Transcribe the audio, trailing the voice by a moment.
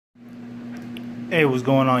Hey, what's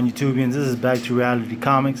going on, YouTubians? This is Back to Reality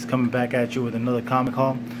Comics, coming back at you with another comic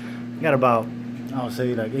haul. Got about, I would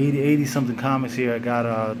say, like 80 something comics here I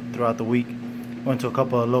got throughout the week. Went to a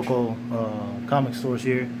couple of local comic stores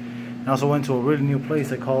here. And also went to a really new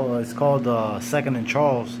place it's called Second and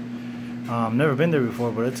Charles. Never been there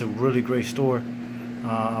before, but it's a really great store.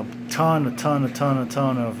 A ton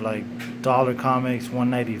of like dollar comics,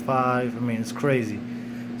 $1.95. I mean, it's crazy.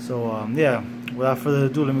 So yeah, without further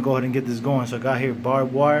ado, let me go ahead and get this going. So I got here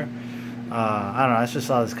Barbed Wire. I don't know, I just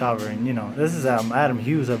saw this cover, and you know, this is Adam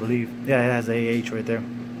Hughes, I believe. Yeah, it has AH right there.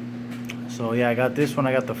 So yeah, I got this one.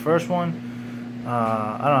 I got the first one.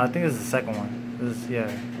 I don't know, I think this is the second one. This is,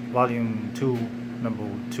 yeah, volume 2, number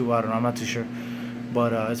 2. I don't know, I'm not too sure.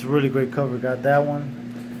 But it's a really great cover. Got that one.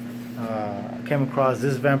 I came across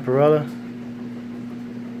this Vampirella,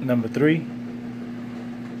 number 3.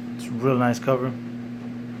 It's a real nice cover.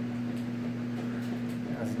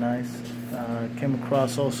 That's nice. Came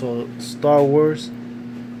across also Star Wars,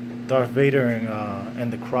 Darth Vader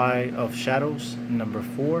and the Cry of Shadows, number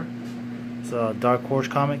 4. It's Dark Horse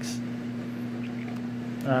Comics.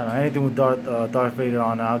 I don't know, anything with Darth Vader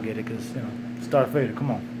on, I'll get it, because you know, it's Darth Vader.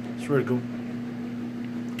 Come on, it's really cool.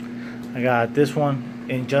 I got this one,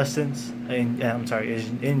 Injustice,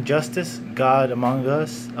 God Among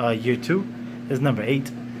Us, year 2. This is number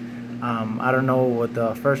 8. I don't know what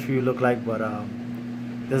the first few look like, but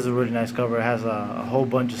this is a really nice cover. It has a whole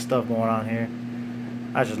bunch of stuff going on here.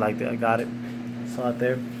 I just liked it. I got it. Saw it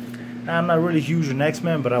there. Now, I'm not really huge on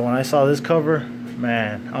X-Men, but when I saw this cover,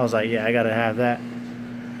 man, I was like, yeah, I gotta have that.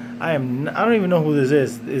 I don't even know who this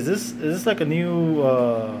is. Is this like a new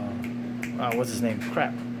what's his name?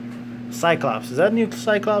 Crap. Cyclops. Is that new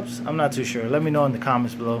Cyclops? I'm not too sure. Let me know in the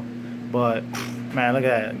comments below. But man, look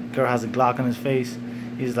at that. Girl has a Glock on his face.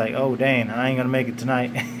 He's like, oh dang, I ain't gonna make it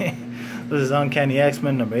tonight. This is Uncanny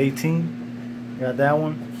X-Men number 18. Got that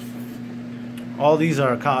one. All these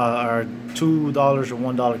are $2 or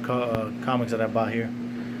 $1 comics that I bought here.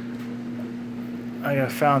 I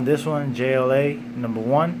found this one, JLA number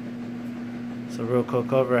 1. It's a real cool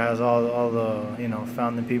cover. It has all the, you know,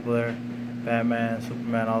 founding people there. Batman,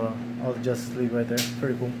 Superman, all the Justice League right there.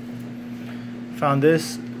 Pretty cool. Found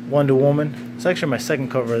this Wonder Woman. It's actually my second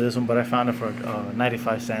cover of this one, but I found it for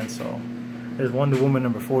 95 cents. So there's Wonder Woman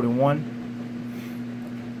number 41.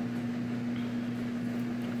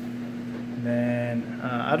 Then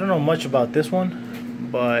I don't know much about this one,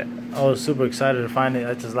 but I was super excited to find it.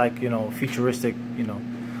 I just like, you know, futuristic, you know,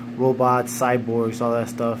 robots, cyborgs, all that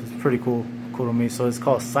stuff. It's pretty cool to me. So it's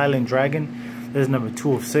called Silent Dragon. This is number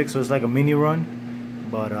 2 of 6, so it's like a mini run.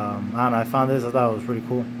 But I don't know, I found this, I thought it was pretty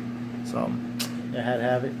cool. So I had to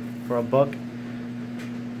have it for $1.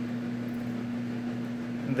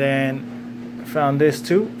 Then found this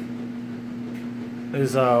too.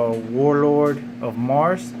 This is Warlord of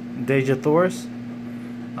Mars, Deja Thoris.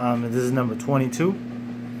 This is number 22.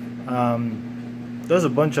 There's a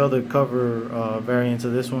bunch of other cover variants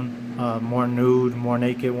of this one. More nude, more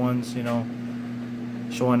naked ones, you know,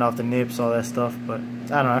 showing off the nips, all that stuff. But I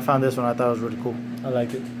don't know, I found this one, I thought it was really cool. I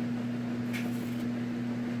liked it.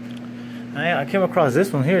 I came across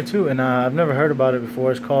this one here too, and I've never heard about it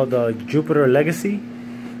before. It's called Jupiter Legacy,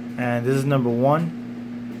 and this is number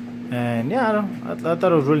 1. And yeah, I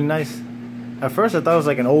thought it was really nice. At first I thought it was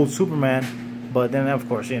like an old Superman, but then of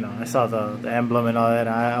course, you know, I saw the emblem and all that,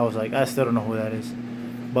 and I was like, I still don't know who that is.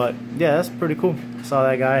 But yeah, that's pretty cool. I saw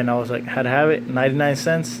that guy and I was like, had to have it. 99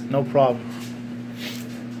 cents, no problem.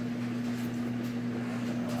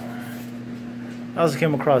 I also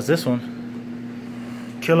came across this one,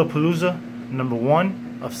 Killapalooza number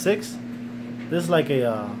 1 of 6. This is like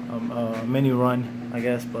a mini run, I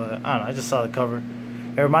guess, but I don't know, I just saw the cover.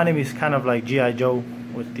 It reminded me kind of like G.I. Joe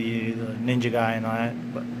with the ninja guy and all that,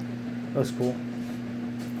 but that was cool.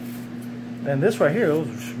 And this right here, I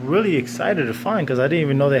was really excited to find, because I didn't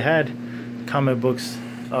even know they had comic books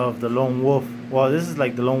of the Lone Wolf. Well, this is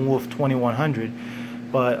like the Lone Wolf 2100,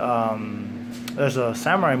 but there's a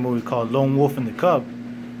samurai movie called Lone Wolf and the Cub,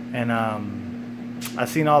 and I've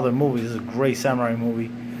seen all their movies. This is a great samurai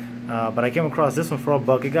movie, but I came across this one for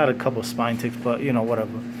 $1. It got a couple of spine ticks, but you know,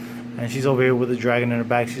 whatever. And she's over here with a dragon in her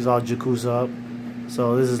back. She's all Yakuza up.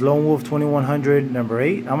 So this is Lone Wolf 2100 number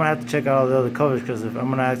 8. I'm gonna have to check out all the other covers, because if I'm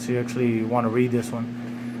gonna actually want to read this one,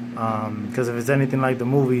 because if it's anything like the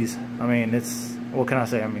movies, I mean, it's, what can I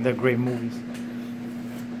say? I mean, they're great movies.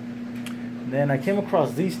 Then I came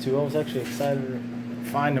across these two. I was actually excited to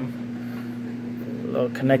find them. A little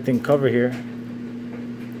connecting cover here.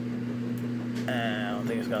 I don't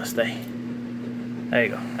think it's gonna stay. There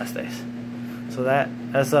you go. That stays. So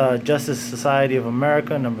that's Justice Society of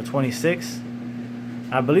America number 26.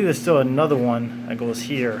 I believe there's still another one that goes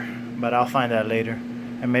here, but I'll find that later.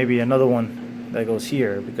 And maybe another one that goes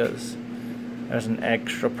here, because there's an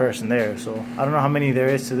extra person there. So I don't know how many there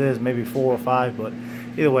is to this, maybe 4 or 5, but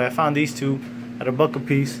either way, I found these two at $1 a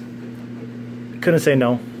piece. Couldn't say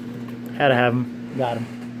no. Had to have them. Got them.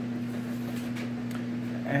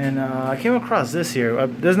 And I came across this here.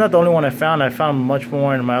 This is not the only one I found. I found much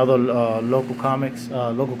more in my other local comic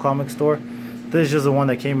store. This is just the one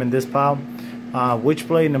that came in this pile.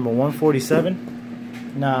 Witchblade number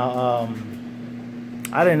 147. Now,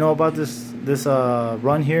 I didn't know about this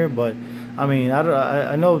run here, but I mean,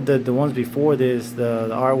 I know that the ones before this, the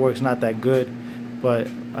artwork's not that good, but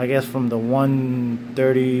I guess from the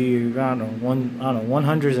 130, I don't know,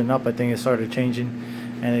 100s and up, I think it started changing,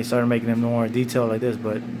 and they started making them more detailed like this.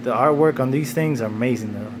 But the artwork on these things are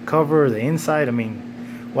amazing. The cover, the inside, I mean,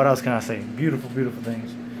 what else can I say? Beautiful, beautiful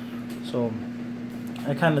things. So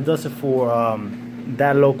that kind of does it for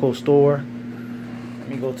that local store. Let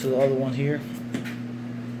me go to the other one here.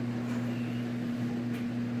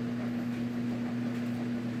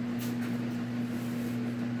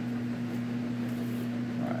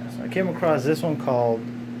 I came across this one called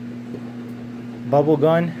Bubble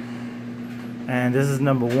Gun, and this is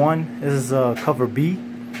number 1. This is cover B,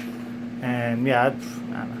 and yeah,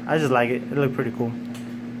 I just like it. It looked pretty cool.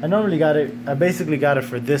 I basically got it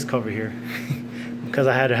for this cover here because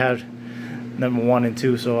I had to have number 1 and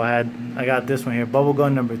 2, so I got this one here, Bubble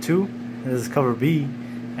Gun number 2. This is cover B,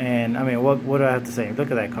 and I mean, what do I have to say? Look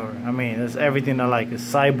at that cover. I mean, it's everything I like. It's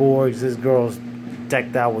cyborgs. This girl's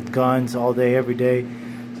decked out with guns all day, every day.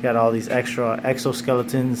 Got all these extra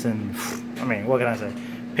exoskeletons, and I mean, what can I say?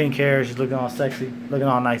 Pink hair, she's looking all sexy, looking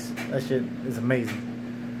all nice. That shit is amazing.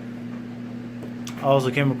 I also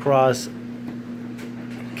came across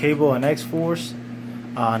Cable and X-Force,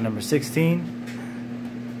 number 16.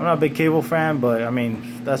 I'm not a big Cable fan, but I mean,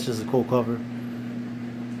 that's just a cool cover.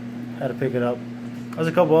 Had to pick it up. There's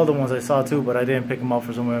a couple other ones I saw too, but I didn't pick them up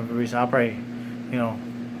for some reason. I'll probably, you know,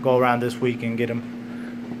 go around this week and get them.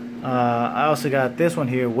 I also got this one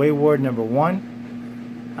here, Wayward number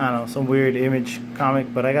 1. I don't know, some weird Image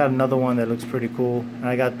comic, but I got another one that looks pretty cool. And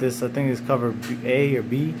I got this, I think it's cover A or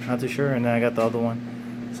B, not too sure, and then I got the other one.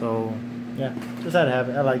 So yeah, just had to have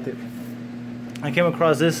it. I liked it. I came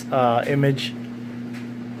across this Image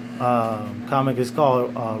comic. It's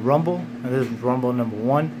called Rumble, and this is Rumble number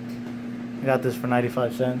 1. I got this for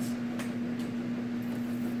 95 cents.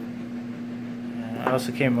 And I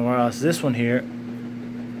also came across this one here,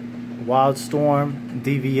 Wildstorm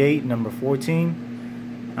DV8 number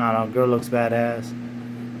 14. I don't know, girl looks badass.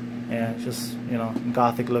 Yeah, just, you know,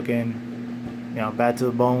 gothic looking, you know, bad to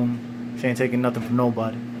the bone. She ain't taking nothing from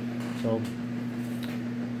nobody. So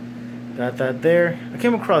got that there. I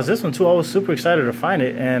came across this one too. I was super excited to find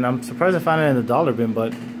it, and I'm surprised I found it in the dollar bin,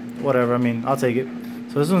 but whatever, I mean, I'll take it.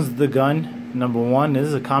 So this one's The Gun number 1. This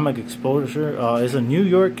is a comic exposure. It's a New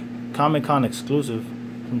York Comic Con exclusive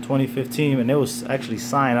from 2015, and it was actually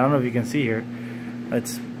signed. I don't know if you can see here.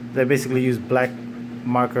 They basically used black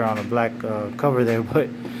marker on a black cover there, but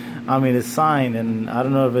I mean, it's signed, and I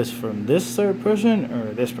don't know if it's from this third person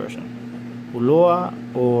or this person, Ulloa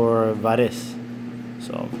or Vares.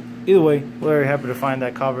 So either way, very happy to find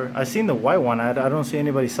that cover. I seen the white one. I don't see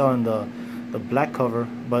anybody selling the black cover,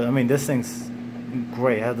 but I mean, this thing's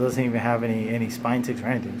great. It doesn't even have any spine ticks or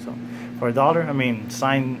anything. So for $1, I mean,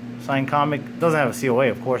 signed comic. Doesn't have a COA,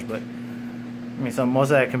 of course, but I mean, most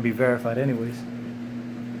of that can be verified anyways.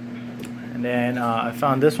 And then I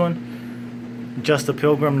found this one, Just a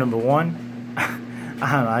Pilgrim number 1. I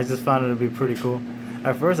don't know, I just found it to be pretty cool.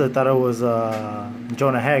 At first I thought it was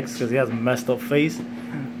Jonah Hex because he has a messed up face,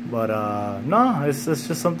 but no, it's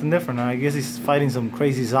just something different. I guess he's fighting some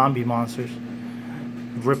crazy zombie monsters,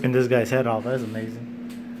 ripping this guy's head off. That's amazing.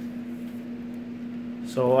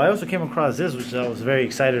 So I also came across this, which I was very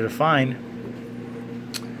excited to find.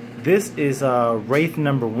 This is Wraith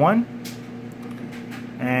number 1,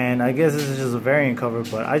 and I guess this is just a variant cover,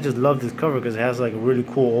 but I just love this cover because it has like a really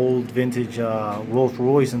cool old vintage Rolls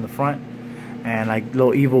Royce in the front, and like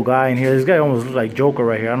little evil guy in here. This guy almost looks like Joker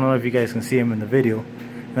right here. I don't know if you guys can see him in the video.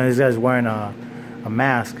 And this guy's wearing a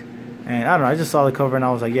mask, and I don't know, I just saw the cover and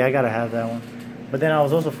I was like, yeah, I gotta have that one. But then I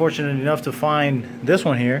was also fortunate enough to find this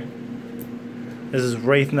one here. This is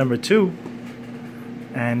Wraith number 2,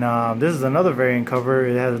 and this is another variant cover.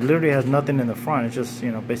 It literally has nothing in the front. It's just,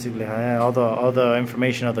 you know, basically all the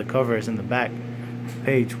information of the cover is in the back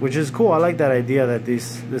page, which is cool. I like that idea that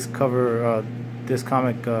this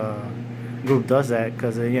comic group does that,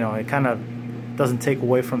 because you know, it kind of doesn't take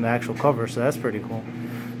away from the actual cover, so that's pretty cool.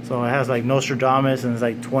 So it has like Nostradamus, and it's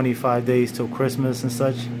like 25 days till Christmas and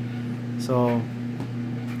such. So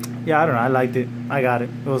yeah, I don't know. I liked it. I got it.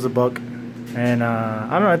 It was $1, and I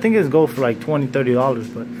don't know. I think it's go for like $20,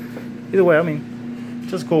 $30, but either way, I mean,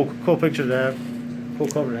 just cool picture to have, cool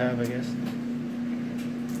cover to have, I guess.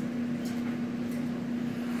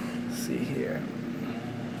 Let's see here.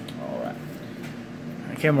 All right.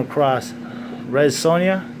 I came across Red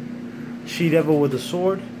Sonja, She-Devil with a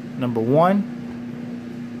Sword, #1.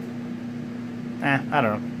 I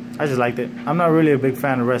don't know. I just liked it. I'm not really a big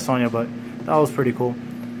fan of Red Sonja, but that was pretty cool.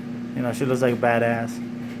 You know, she looks like a badass.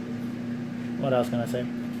 What else can I say?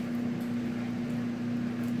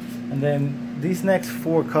 And then these next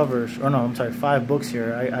 4 covers, or no, I'm sorry, 5 books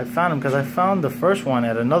here. I found them because I found the first one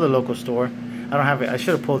at another local store. I don't have it. I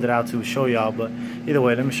should have pulled it out to show y'all, but either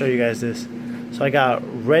way, let me show you guys this. So I got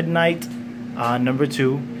Red Knight,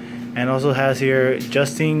 #2, and also has here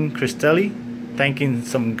Justin Cristelli thanking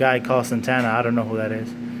some guy called Santana. I don't know who that is,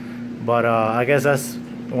 but I guess that's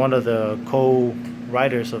one of the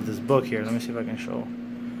co-writers of this book here. Let me see if I can show.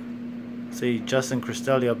 See Justin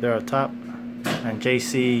Cristelli up there at top, and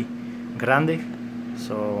JC Grande.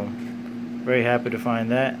 So very happy to find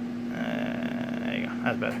that. There you go.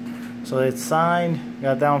 That's better. So it's signed.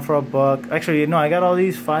 Got that one for $1. Actually, no, I got all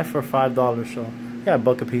these 5 for $5. So yeah,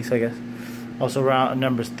 $1 a piece, I guess. Also round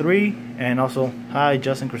numbers 3, and also hi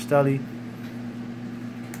Justin Cristelli.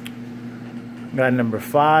 Got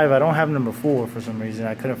 #5. I don't have #4 for some reason.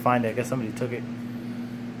 I couldn't find it. I guess somebody took it.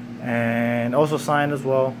 And also signed as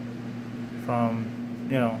well from,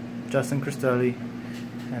 you know, Justin Cristelli.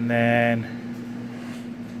 And then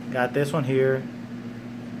got this one here,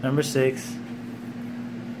 #6.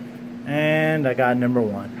 And I got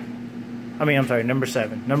 #1. I mean, I'm sorry,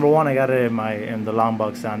 #7. #1 I got it in the long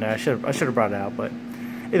box down there. I should have brought it out, but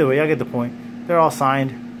either way, y'all get the point. They're all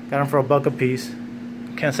signed. Got them for $1 a piece.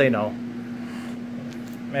 Can't say no.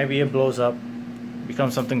 Maybe it blows up,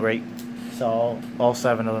 becomes something great. So all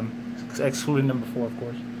 7 of them, excluding #4, of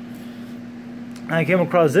course. I came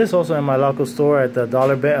across this also in my local store at the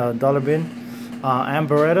Dollar Bin.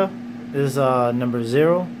 Amberetta is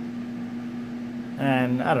 #0,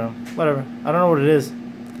 and I don't know, whatever. I don't know what it is,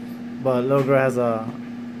 but little girl has a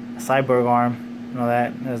cyborg arm, you know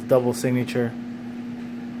that. It has double signature.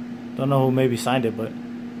 Don't know who maybe signed it, but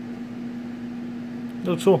it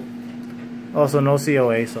looks cool. Also no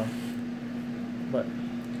COA, so. But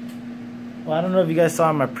well, I don't know if you guys saw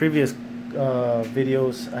in my previous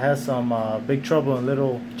videos. I had some Big Trouble in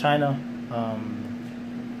Little China.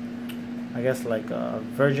 I guess like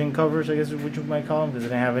virgin covers, I guess is what you might call them, because they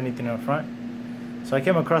didn't have anything in front. So I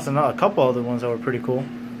came across a couple other ones that were pretty cool.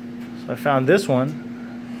 So I found this one.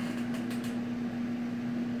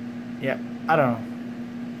 Yeah, I don't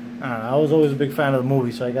know. I was always a big fan of the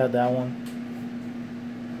movie, so I got that one.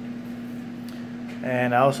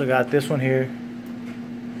 And I also got this one here.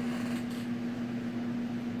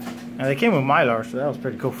 And they came with Mylar, so that was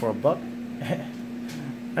pretty cool for $1.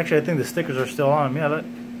 Actually, I think the stickers are still on. Yeah, look.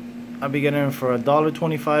 I'll be getting them for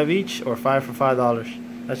 $1.25 each, or 5 for $5.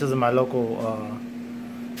 That's just in my local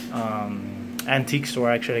antique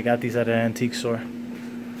store. Actually, I got these at an antique store.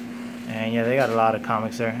 And yeah, they got a lot of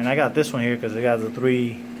comics there. And I got this one here because they got his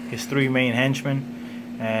 3 main henchmen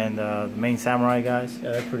and the main samurai guys.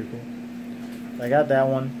 Yeah, that's pretty cool. I got that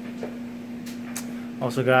one.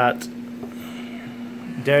 Also got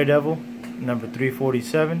Daredevil,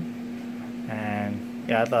 #347. And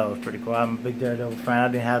yeah, I thought it was pretty cool. I'm a big Daredevil fan. I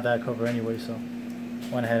didn't have that cover anyway, so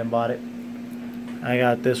went ahead and bought it. I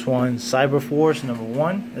got this one, Cyberforce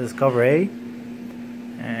 #1. This is cover A.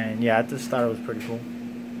 And yeah, I just thought it was pretty cool.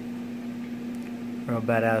 Real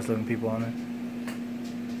badass looking people on it.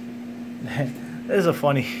 This is a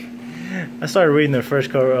funny. I started reading the first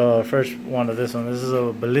cover, first one of this one. This is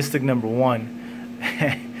a Ballistic #1,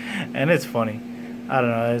 and it's funny. I don't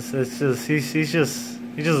know. It's just he's just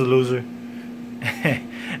a loser,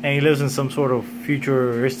 and he lives in some sort of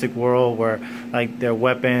futuristic world where like their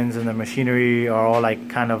weapons and their machinery are all like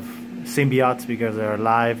kind of symbiotes because they're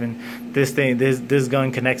alive, and this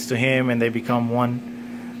gun connects to him and they become one.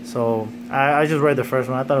 So I just read the first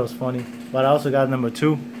one. I thought it was funny, but I also got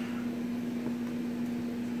 #2.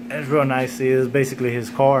 It's real nice. It's basically his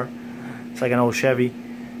car. It's like an old Chevy,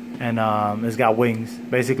 and it's got wings.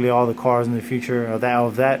 Basically, all the cars in the future of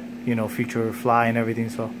that you know, future fly and everything.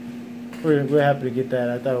 So we're happy to get that.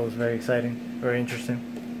 I thought it was very exciting, very interesting.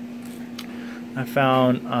 I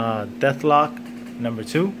found Deathlock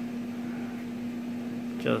 #2.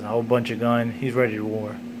 Just a whole bunch of gun. He's ready to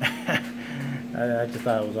war. I just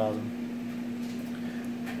thought it was awesome.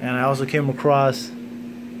 And I also came across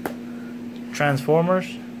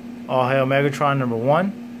Transformers, All Hail Megatron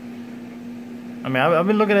 #1. I mean, I've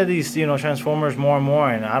been looking at these, you know, Transformers more and more,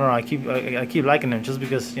 and I don't know, I keep liking them just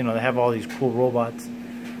because, you know, they have all these cool robots.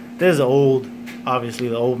 There's the old, obviously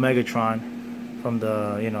the old Megatron from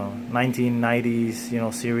the, you know, 1990s, you know,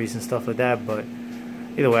 series and stuff like that. But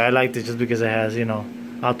either way, I liked it just because it has, you know,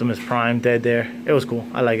 Optimus Prime dead there. It was cool.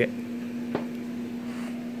 I like it.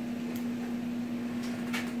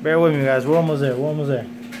 Bear with me, guys. We're almost there. We're almost there.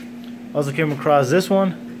 Also came across this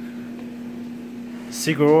one.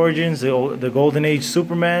 Secret Origins, the Golden Age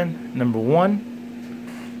Superman, #1.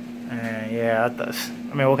 And yeah,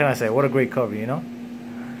 I mean, what can I say? What a great cover, you know?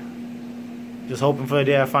 Just hoping for the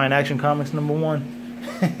day I find Action Comics #1.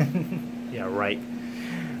 Yeah, right.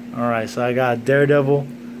 Alright, so I got Daredevil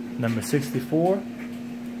 #64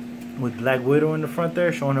 with Black Widow in the front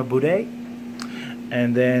there showing her booty.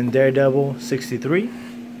 And then Daredevil 63.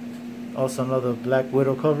 Also another Black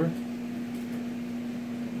Widow cover.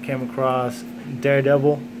 Came across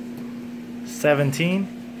Daredevil 17,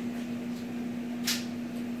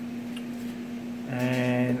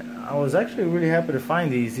 and I was actually really happy to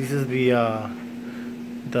find these. These is the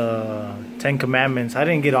 10 Commandments. I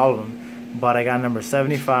didn't get all of them, but I got number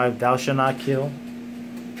 75, Thou Shalt Not Kill.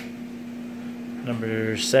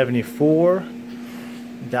 Number 74,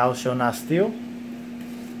 Thou Shalt Not Steal.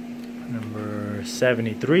 Number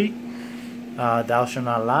 73, Thou Shalt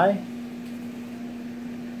Not Lie.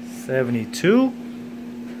 72,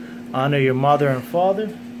 Honor Your Mother and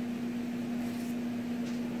Father.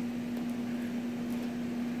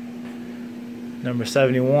 Number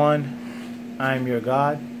 71, I Am Your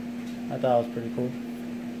God. I thought it was pretty cool.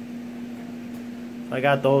 I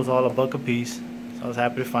got those all $1 a piece, so I was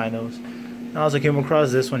happy to find those. I also came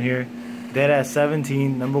across this one here, Deadass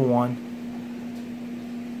 17, #1.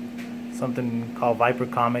 Something called Viper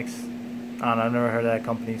Comics. I don't know, I've never heard of that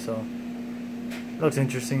company, so looks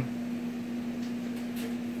interesting.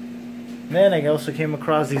 Then I also came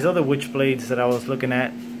across these other Witchblades that I was looking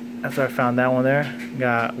at after I found that one there.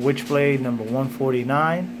 Got Witchblade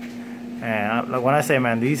 #149, and like when I say,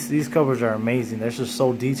 man, these covers are amazing. They're just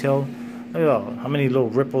so detailed. Look at how many little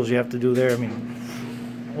ripples you have to do there. I mean,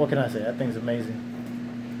 what can I say? That thing's amazing.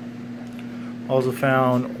 Also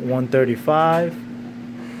found 135.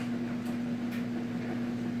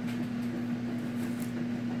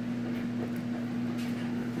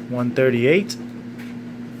 138.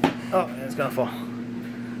 Oh, it's gonna fall.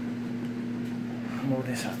 Move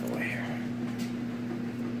this out of the way here.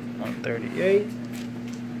 138.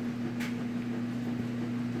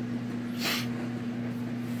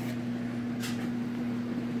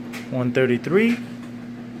 133.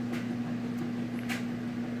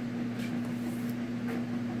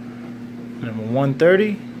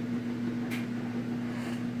 130.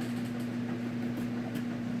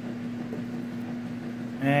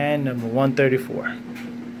 And 134.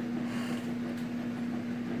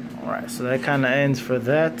 Alright, so that kind of ends for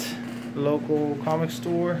that local comic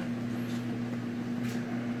store.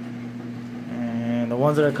 And the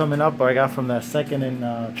ones that are coming up I got from that second in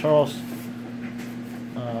Charles.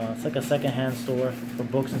 It's like a second-hand store for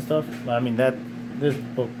books and stuff. But I mean, this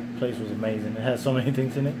book place was amazing. It has so many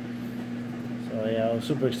things in it. So yeah, I was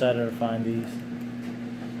super excited to find these.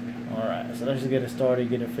 Alright, so let's just get it started,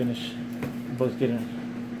 get it finished.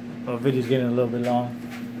 Video's getting a little bit long.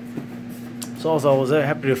 So also I was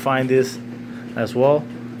happy to find this as well.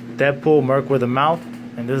 Deadpool, Merc with a Mouth,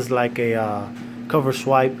 and this is like a cover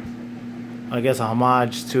swipe. I guess a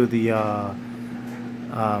homage to the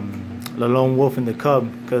Lone Wolf and the Cub,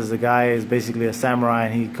 because the guy is basically a samurai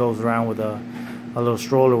and he goes around with a little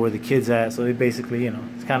stroller where the kid's at. So he basically, you know,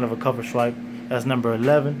 it's kind of a cover swipe. That's number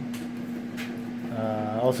 11.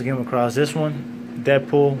 I also came across this one.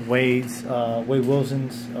 Deadpool, Wade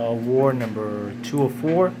Wilson's War number 2 of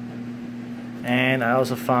 4, and I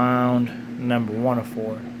also found number 1 of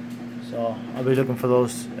 4. So I'll be looking for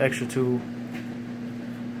those extra 2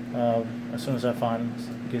 as soon as I find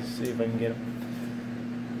them. See if I can get them.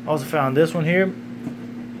 Also found this one here,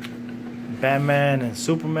 Batman and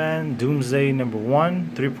Superman Doomsday number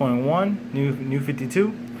 1, 3.1, new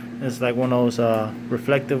 52. It's like one of those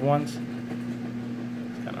reflective ones.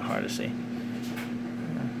 It's kind of hard to see.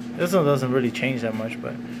 This one doesn't really change that much,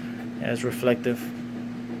 but yeah, it's reflective.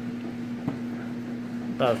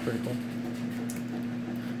 That was pretty cool.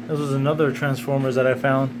 This was another Transformers that I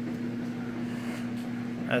found.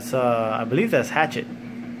 That's I believe that's Hatchet,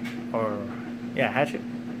 or yeah, Hatchet.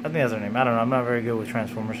 I think that's her name. I don't know. I'm not very good with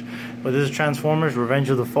Transformers, but this is Transformers: Revenge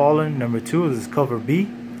of the Fallen number 2. This is cover B,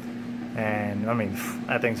 and I mean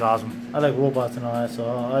that thing's awesome. I like robots and all that, so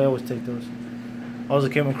I always take those. I also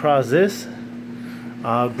came across this.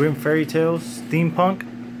 Grim Fairy Tales Steampunk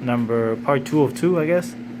part 2 of 2, I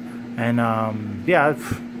guess. And yeah,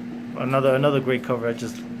 another great cover. I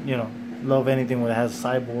just, you know, love anything that has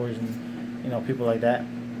cyborgs and, you know, people like that.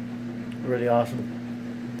 Really awesome.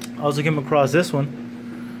 I also came across this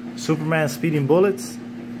one, Superman Speeding Bullets,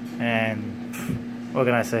 and what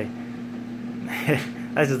can I say?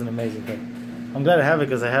 That's just an amazing thing. I'm glad I have it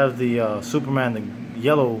because I have the Superman, the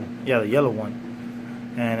yellow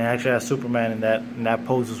one, and it actually has Superman in that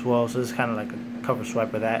pose as well. So it's kind of like a cover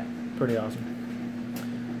swipe of that. Pretty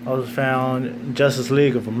awesome. I also found Justice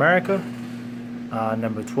League of America,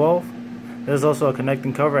 number 12. There's also a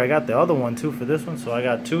connecting cover. I got the other one too for this one, so I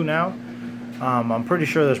got two now. I'm pretty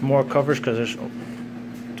sure there's more covers because there's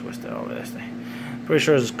twist that over this thing. Pretty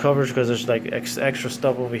sure there's covers because there's like extra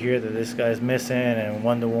stuff over here that this guy's missing, and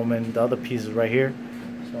Wonder Woman, the other piece is right here.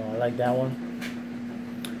 So I like that one.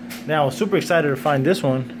 Now I was super excited to find this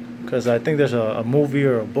one because I think there's a movie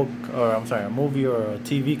or a book, or I'm sorry, a movie or a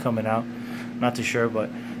TV coming out. Not too sure,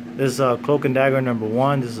 but this is Cloak and Dagger number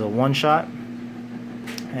 1. This is a one-shot,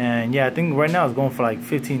 and yeah, I think right now it's going for like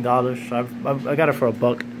 $15. So I got it for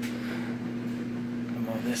 $1.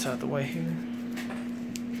 Move this out the way here.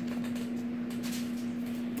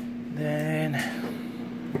 Then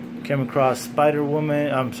came across Spider-Man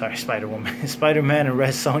and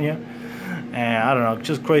Red Sonja, and I don't know,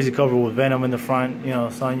 just crazy cover with Venom in the front, you know,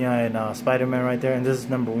 Sonja and Spider-Man right there. And this is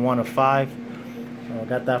number 1 of 5. So I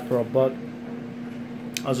got that for $1.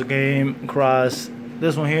 Also came across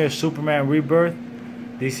this one here, Superman Rebirth,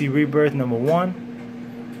 DC Rebirth number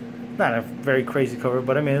 1. Not a very crazy cover,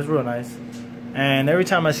 but I mean it's real nice. And every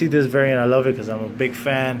time I see this variant, I love it because I'm a big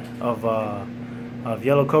fan of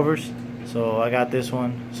yellow covers. So I got this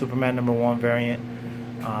one, Superman number 1 variant.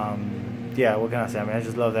 Yeah, what can I say? I mean, I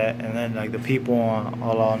just love that. And then like the people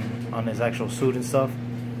on his actual suit and stuff,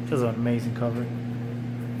 just an amazing cover.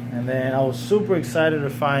 And then I was super excited to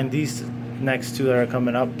find these next two that are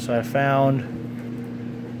coming up. So I found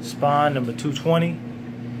Spawn number 220,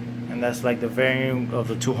 and that's like the variant of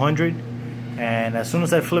the 200. And as soon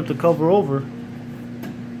as I flip the cover over,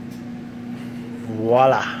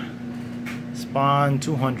 voila, Spawn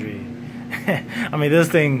 200. I mean, this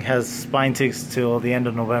thing has spine ticks till the end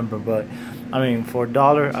of November, but I mean, for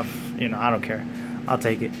 $1, you know, I don't care. I'll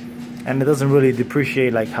take it. And it doesn't really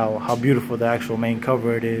depreciate like how beautiful the actual main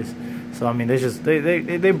cover it is. So I mean,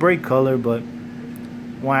 they break color, but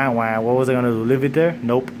wow, what was I gonna do? Leave it there?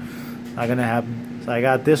 Nope, not gonna happen. So I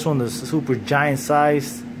got this one, the super giant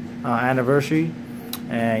size anniversary,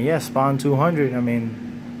 and yeah, Spawn 200. I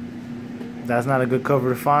mean, that's not a good cover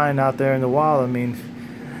to find out there in the wild. I mean,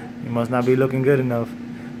 you must not be looking good enough.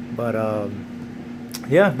 But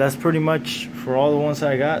yeah, that's pretty much for all the ones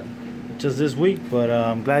I got just this week. But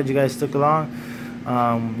I'm glad you guys stuck along.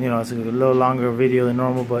 You know, it's a little longer video than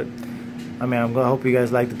normal, but I mean, I hope you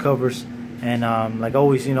guys like the covers. And like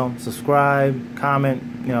always, you know, subscribe, comment,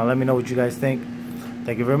 you know, let me know what you guys think.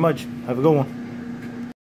 Thank you very much. Have a good one.